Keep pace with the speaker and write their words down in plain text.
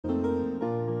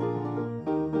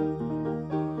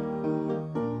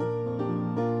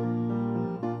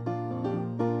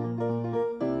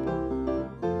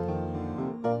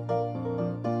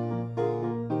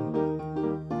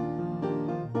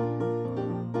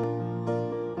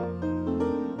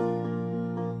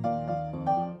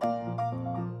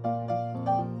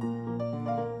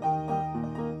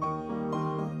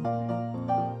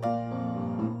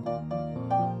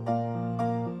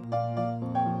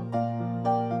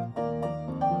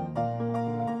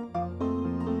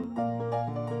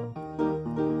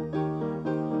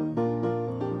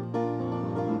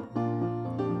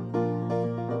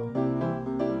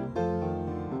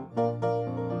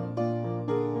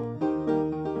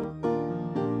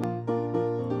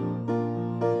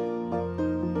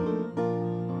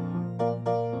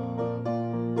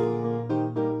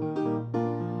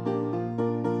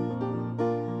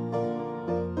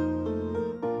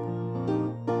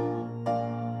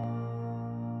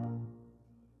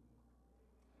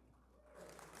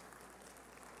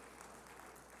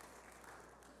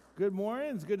Good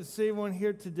morning. It's good to see everyone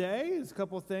here today. There's a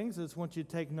couple of things I just want you to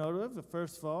take note of.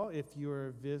 First of all, if you're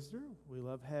a visitor, we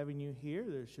love having you here.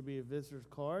 There should be a visitor's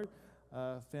card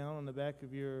found on the back of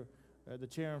the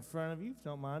chair in front of you. If you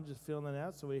don't mind just filling that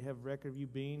out so we have record of you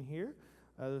being here.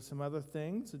 There's some other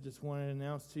things I just want to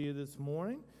announce to you this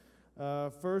morning.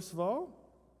 First of all,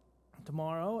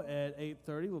 tomorrow at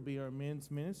 8:30 will be our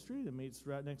men's ministry that meets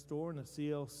right next door in the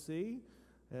CLC.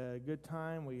 Good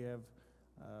time. We have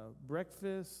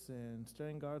breakfast and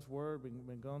studying God's Word. We've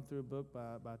been going through a book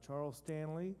by Charles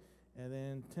Stanley. And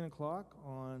then 10 o'clock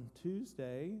on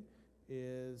Tuesday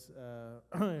is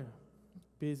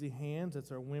Busy Hands.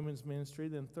 That's our women's ministry.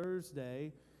 Then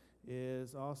Thursday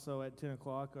is also at 10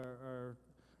 o'clock our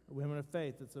Women of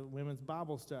Faith. It's a women's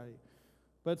Bible study.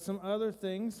 But some other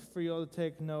things for you all to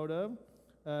take note of.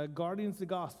 Guardians of the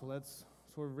Gospel. That's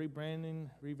sort of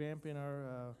revamping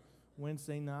our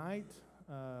Wednesday night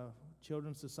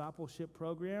children's discipleship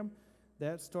program.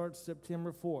 That starts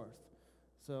September 4th.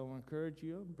 So I encourage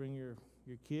you, bring your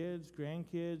kids,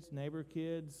 grandkids, neighbor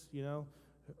kids,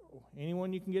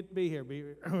 anyone you can get to be here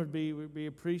would be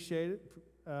appreciated.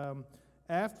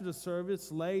 After the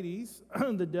service, ladies,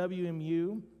 the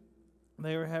WMU,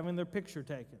 they are having their picture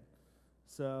taken.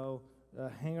 So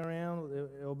hang around.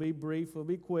 It'll be brief. It'll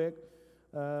be quick.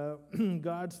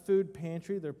 God's Food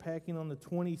Pantry, they're packing on the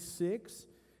 26th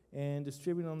and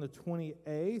distributing on the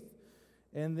 28th.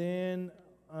 And then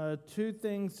two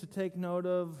things to take note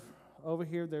of over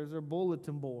here. There's our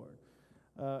bulletin board.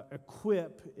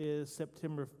 Equip is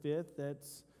September 5th.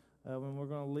 That's when we're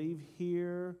going to leave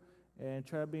here and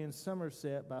try to be in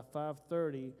Somerset by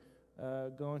 5:30,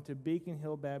 going to Beacon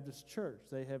Hill Baptist Church.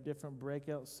 They have different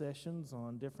breakout sessions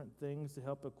on different things to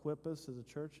help equip us as a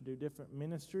church to do different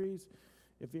ministries.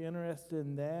 If you're interested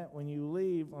in that, when you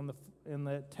leave in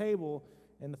that table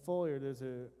in the foyer, there's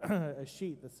a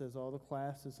sheet that says all the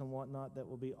classes and whatnot that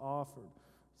will be offered.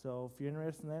 So if you're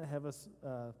interested in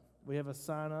that, we have a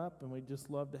sign up, and we'd just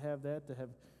love to have that, to have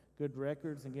good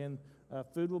records. Again,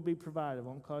 food will be provided. It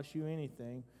won't cost you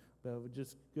anything, but it's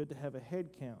just good to have a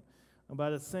head count. And by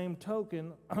the same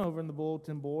token, over in the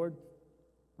bulletin board,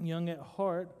 Young at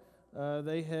Heart,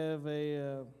 they have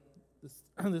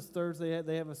this Thursday,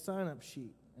 they have a sign-up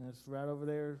sheet, and it's right over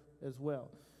there as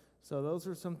well. So those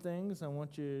are some things I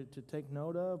want you to take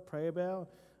note of, pray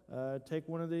about. Take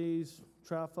one of these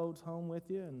trifolds home with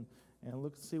you and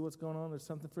look to see what's going on. There's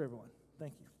something for everyone.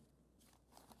 Thank you.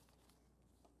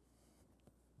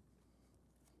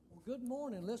 Well, good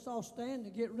morning. Let's all stand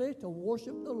and get ready to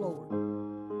worship the Lord.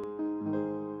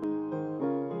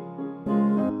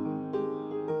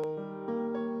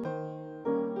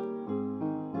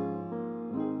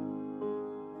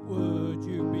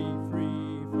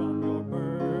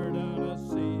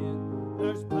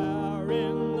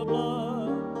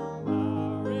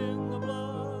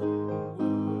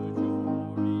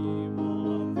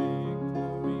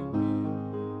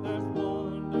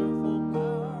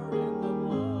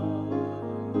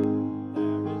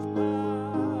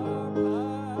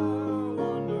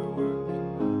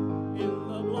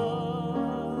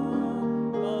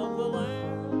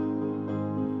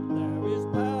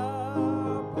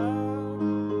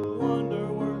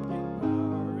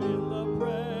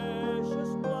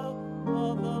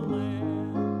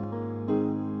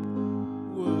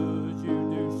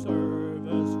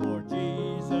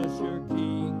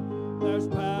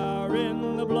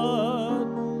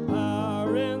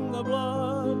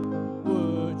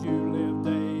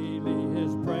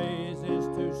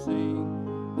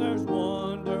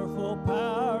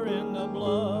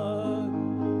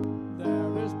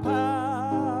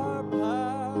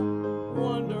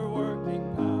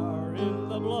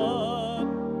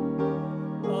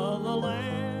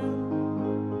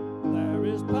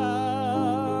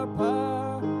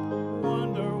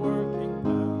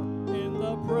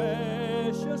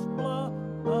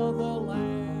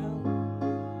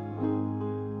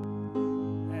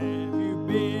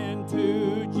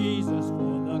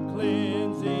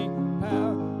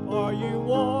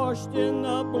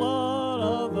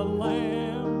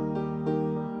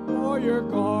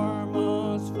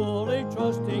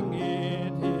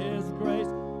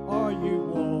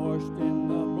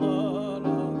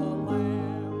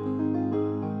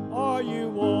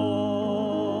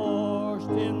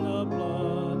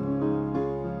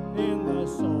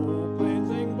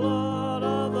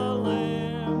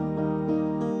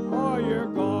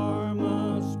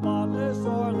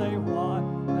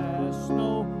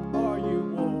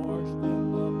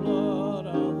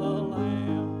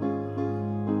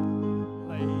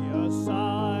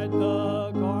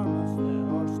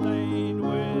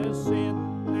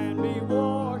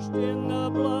 In the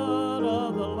blood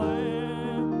of the Lamb.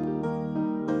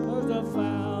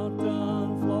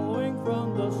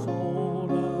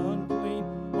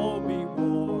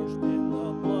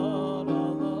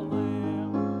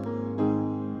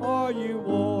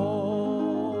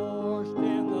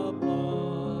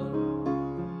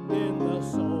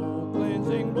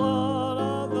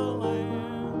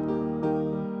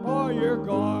 your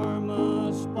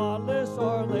garments spotless?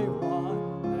 Are they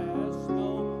white as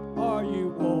snow? Are you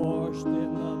washed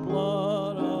in the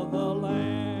blood of the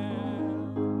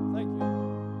Lamb? Thank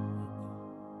you.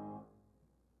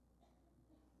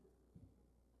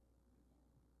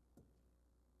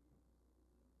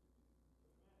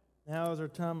 Now is our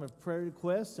time of prayer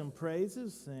requests and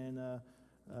praises, and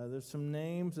there's some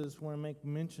names I just want to make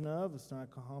mention of. It's not a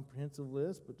comprehensive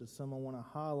list, but just some I want to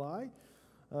highlight.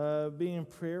 Be in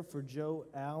prayer for Joe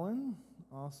Allen,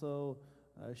 also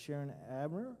Sharon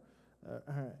Abner,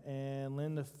 and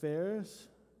Linda Ferris,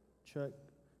 Chuck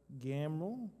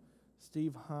Gamrell,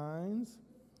 Steve Hines,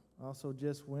 also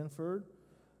Jess Winford.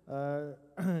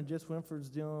 Jess Winford's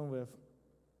dealing with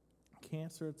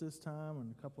cancer at this time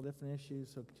and a couple different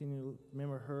issues, so continue to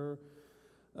remember her.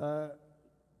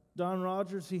 Don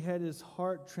Rogers, he had his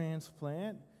heart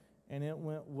transplant, and it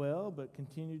went well, but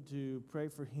continue to pray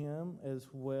for him as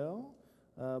well.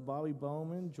 Bobby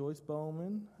Bowman, Joyce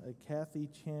Bowman, Kathy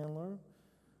Chandler,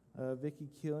 Vicki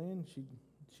Killian,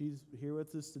 she's here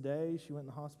with us today. She went in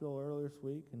the hospital earlier this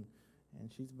week, and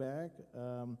she's back.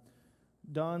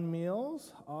 Don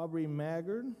Mills, Aubrey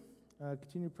Maggard,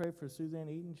 continue to pray for Suzanne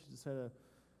Eaton. She just had a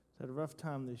rough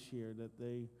time this year, that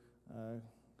they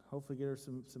hopefully get her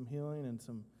some healing and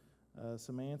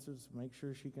some answers, make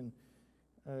sure she can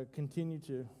continue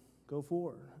to go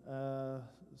forward.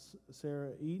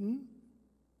 Sarah Eaton,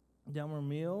 Delmer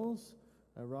Mills,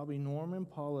 Robbie Norman,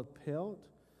 Paula Pelt,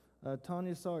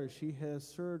 Tanya Sawyer. She has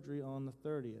surgery on the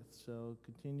 30th, so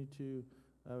continue to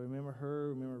remember her.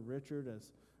 Remember Richard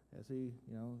as he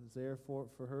is there for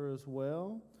her as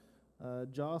well.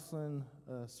 Jocelyn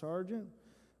Sargent,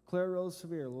 Claire Rose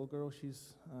Severe, little girl.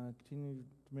 She's continue to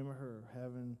remember her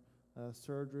having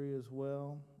surgery as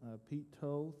well. Pete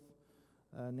Toth,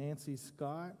 Nancy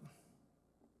Scott.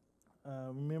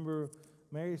 Remember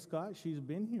Mary Scott. She's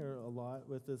been here a lot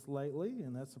with us lately,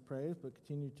 and that's a praise, but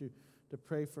continue to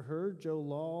pray for her. Joe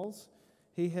Laws,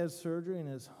 he has surgery in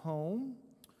his home.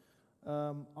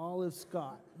 Olive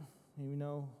Scott, you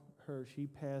know her. She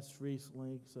passed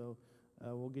recently, so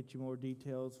we'll get you more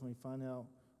details when we find out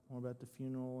more about the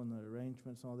funeral and the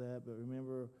arrangements and all that. But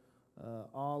remember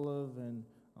Olive, and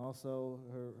also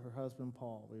her husband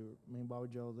Paul. Me and Bobby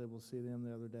Joe was able to see them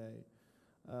the other day.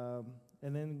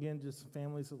 And then again, just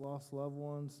families that lost loved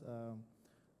ones.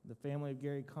 The family of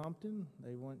Gary Compton,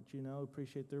 they want you to know,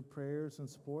 appreciate their prayers and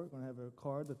support. We're going to have a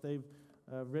card that they've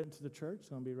written to the church. It's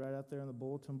going to be right out there on the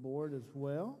bulletin board as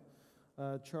well.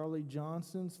 Charlie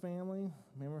Johnson's family,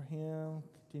 remember him.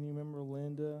 Continue to remember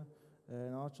Linda,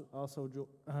 and also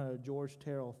George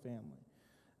Terrell family.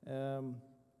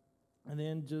 And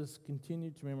then just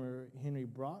continue to remember Henry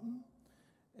Broughton,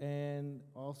 and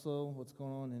also what's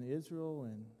going on in Israel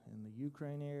and in the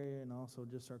Ukraine area, and also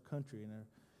just our country in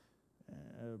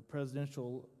a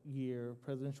presidential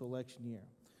election year.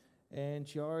 And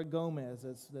Chiara Gomez,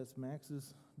 that's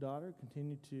Max's daughter,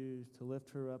 continue to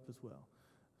lift her up as well.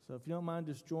 So if you don't mind,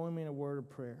 just join me in a word of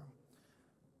prayer.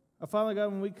 Our Father God,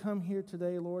 when we come here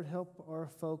today, Lord, help our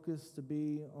focus to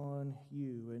be on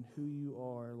you and who you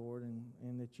are, Lord,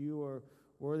 and that you are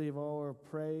worthy of all our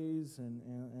praise.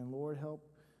 And Lord,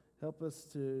 help us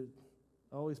to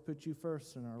always put you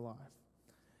first in our life.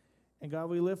 And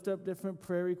God, we lift up different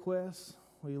prayer requests.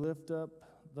 We lift up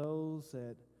those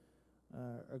that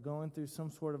are going through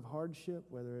some sort of hardship,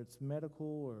 whether it's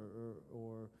medical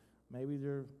or maybe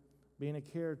they're being a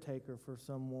caretaker for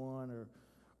someone,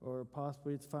 or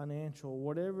possibly it's financial.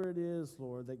 Whatever it is,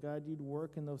 Lord, that God, you'd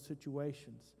work in those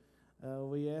situations.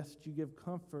 We ask that you give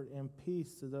comfort and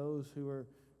peace to those who are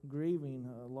grieving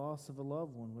a loss of a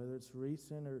loved one, whether it's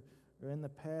recent or in the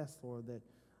past, Lord, that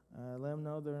let them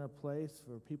know they're in a place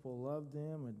where people love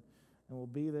them and will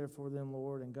be there for them,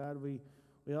 Lord. And God, we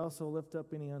also lift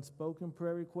up any unspoken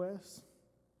prayer requests.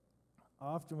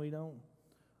 Often we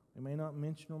may not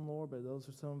mention them, Lord, but those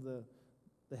are some of the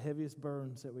heaviest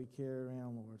burdens that we carry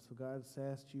around, Lord. So God, just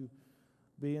ask you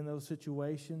be in those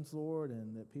situations, Lord,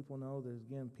 and that people know there's,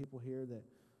 again, people here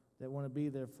that want to be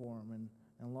there for them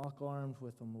and lock arms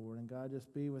with them, Lord. And God,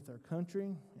 just be with our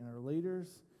country and our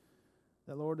leaders.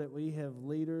 That, Lord, that we have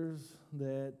leaders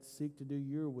that seek to do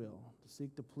your will, to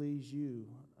seek to please you.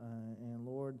 And,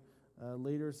 Lord,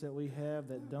 leaders that we have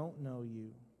that don't know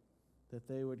you, that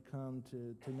they would come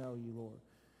to know you, Lord.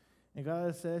 And God, I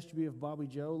just ask you to be with Bobby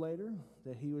Joe later,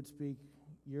 that he would speak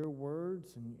your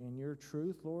words and your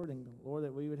truth, Lord. And, Lord,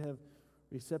 that we would have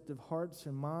receptive hearts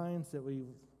and minds, that we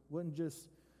wouldn't just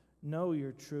know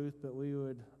your truth, but we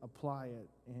would apply it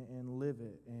and live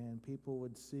it, and people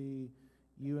would see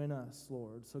you in us,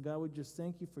 Lord. So, God, we just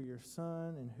thank you for your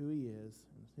Son and who he is.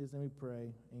 In his name we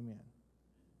pray, amen.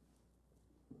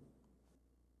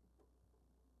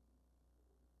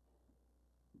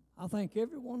 I think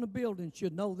everyone in the building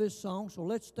should know this song, so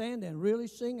let's stand and really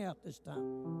sing out this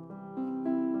time.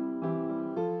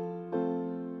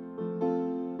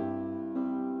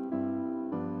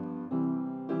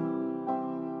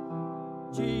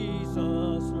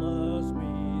 Jesus loves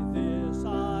me, this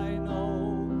I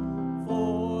know,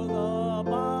 for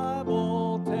the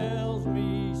Bible tells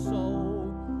me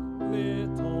so.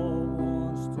 Little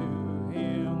ones to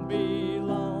Him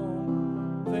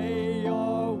belong, they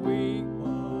are weak,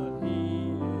 but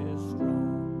He is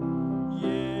strong.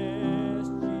 Yes,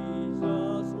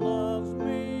 Jesus loves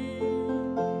me.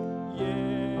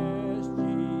 Yes,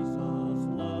 Jesus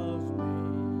loves me.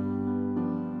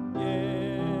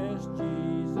 Yes,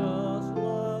 Jesus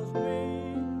loves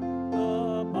me.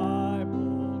 The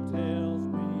Bible tells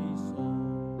me so.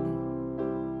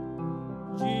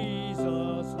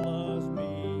 Jesus loves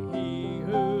me, He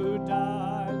who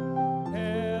died.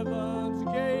 Heaven's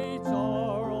gates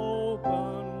are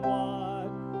open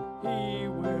wide. He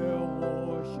will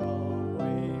wash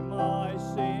away my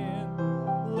sin.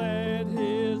 Let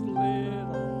His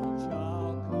little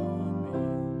child come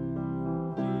in.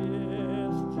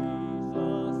 Yes,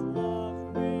 Jesus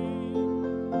loves me.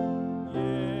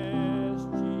 Yes,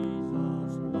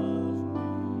 Jesus loves me.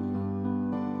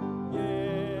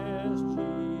 Yes,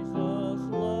 Jesus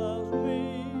loves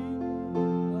me.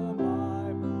 The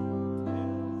Bible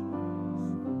tells me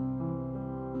so.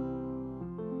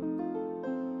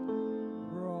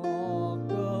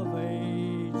 Rock of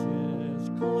ages,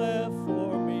 cleft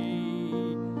for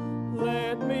me,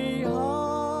 let me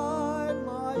hide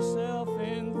myself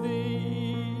in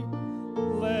Thee.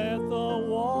 Let the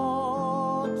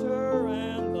water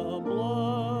and the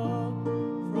blood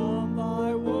from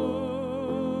Thy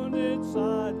wounded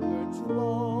side which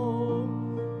flow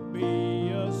be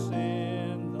a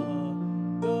sin,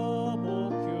 the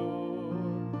double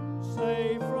cure.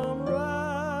 Save from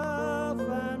wrath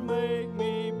and make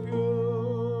me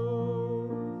pure.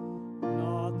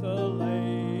 Not the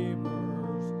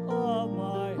labors of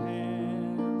my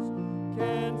hands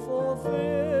can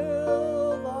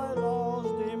fulfill Thy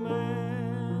law's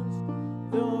demands.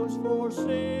 Those for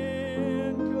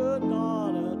sin could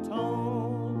not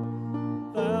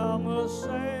atone. Thou must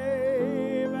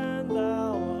save, and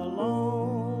Thou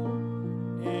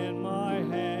alone. In my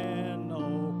hand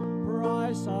no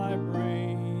price I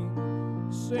bring,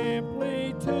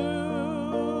 simply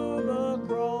to the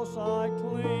cross I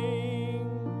cling.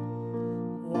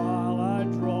 While I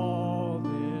draw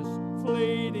this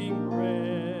fleeting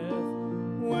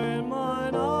breath, when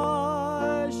mine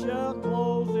eyes shall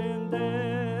close in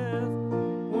death,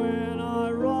 when I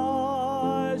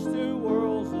rise to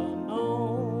worlds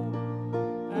unknown,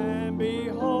 and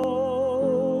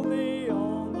behold Thee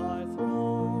on Thy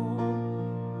throne,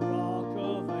 Rock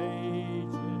of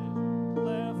ages,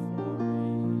 cleft for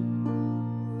me,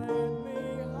 let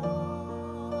me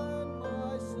hide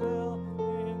myself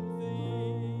in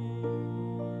Thee.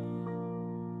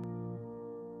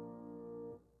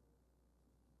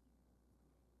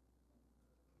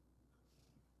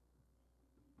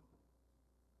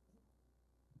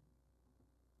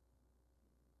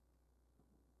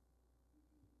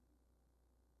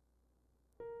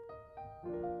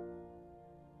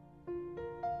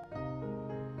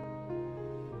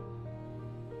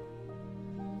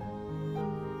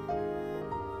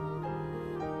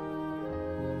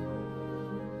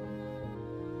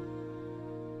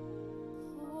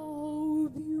 How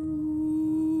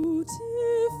beautiful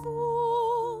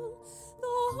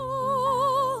the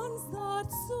hands that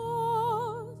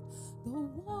serve the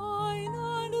wine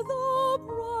and the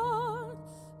bread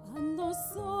and the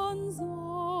sons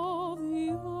of the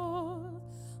earth.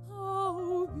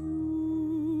 How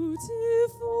beautiful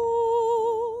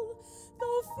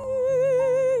the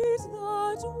feet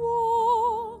that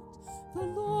walked the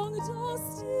long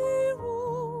dusty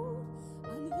road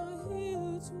and the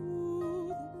hill to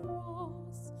the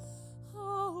cross.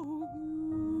 How beautiful!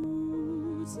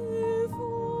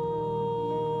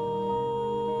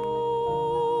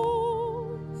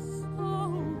 How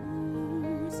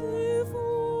beautiful!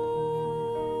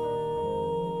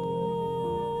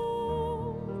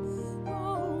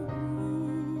 How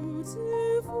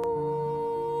beautiful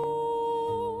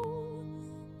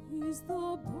is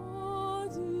the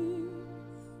body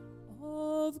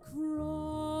of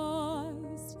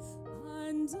Christ,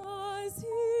 and as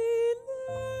He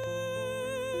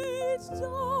laid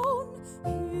down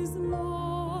His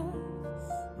life,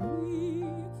 we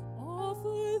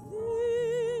offer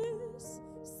this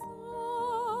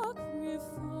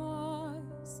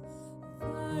sacrifice,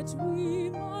 that we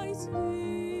might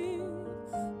live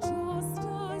just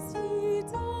as He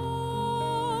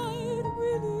died,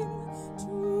 willing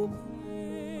to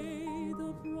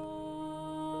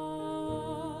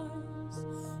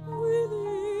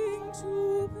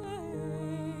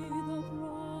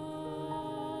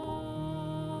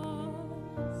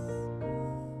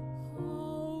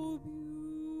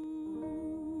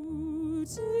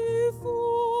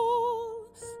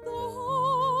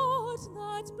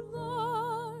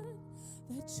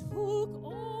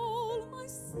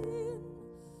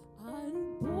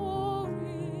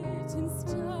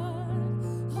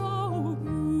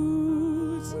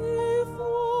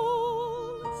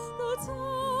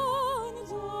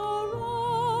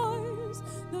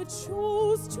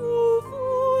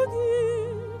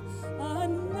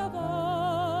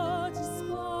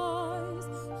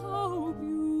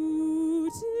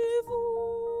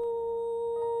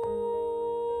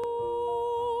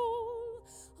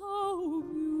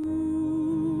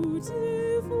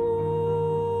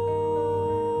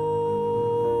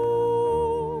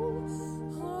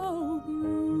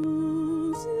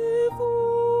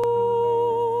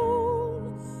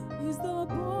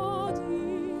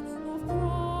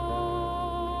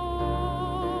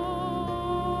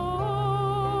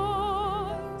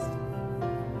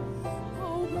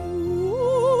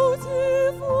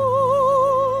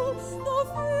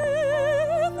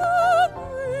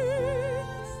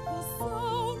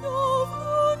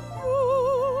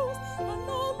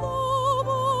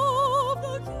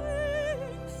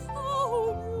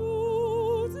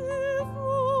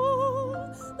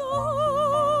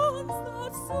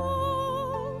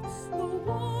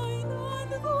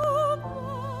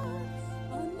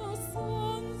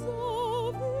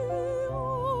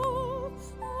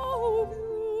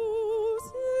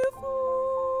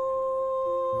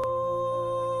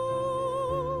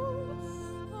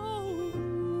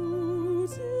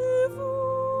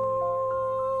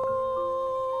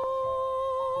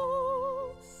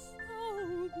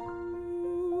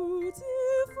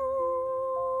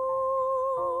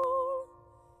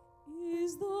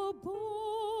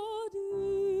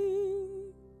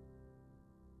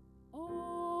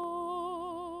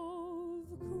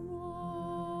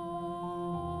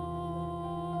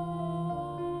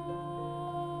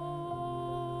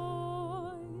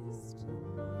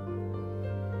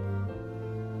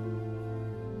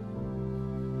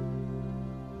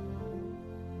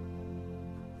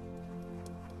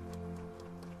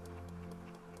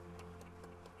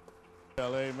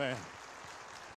Well, amen.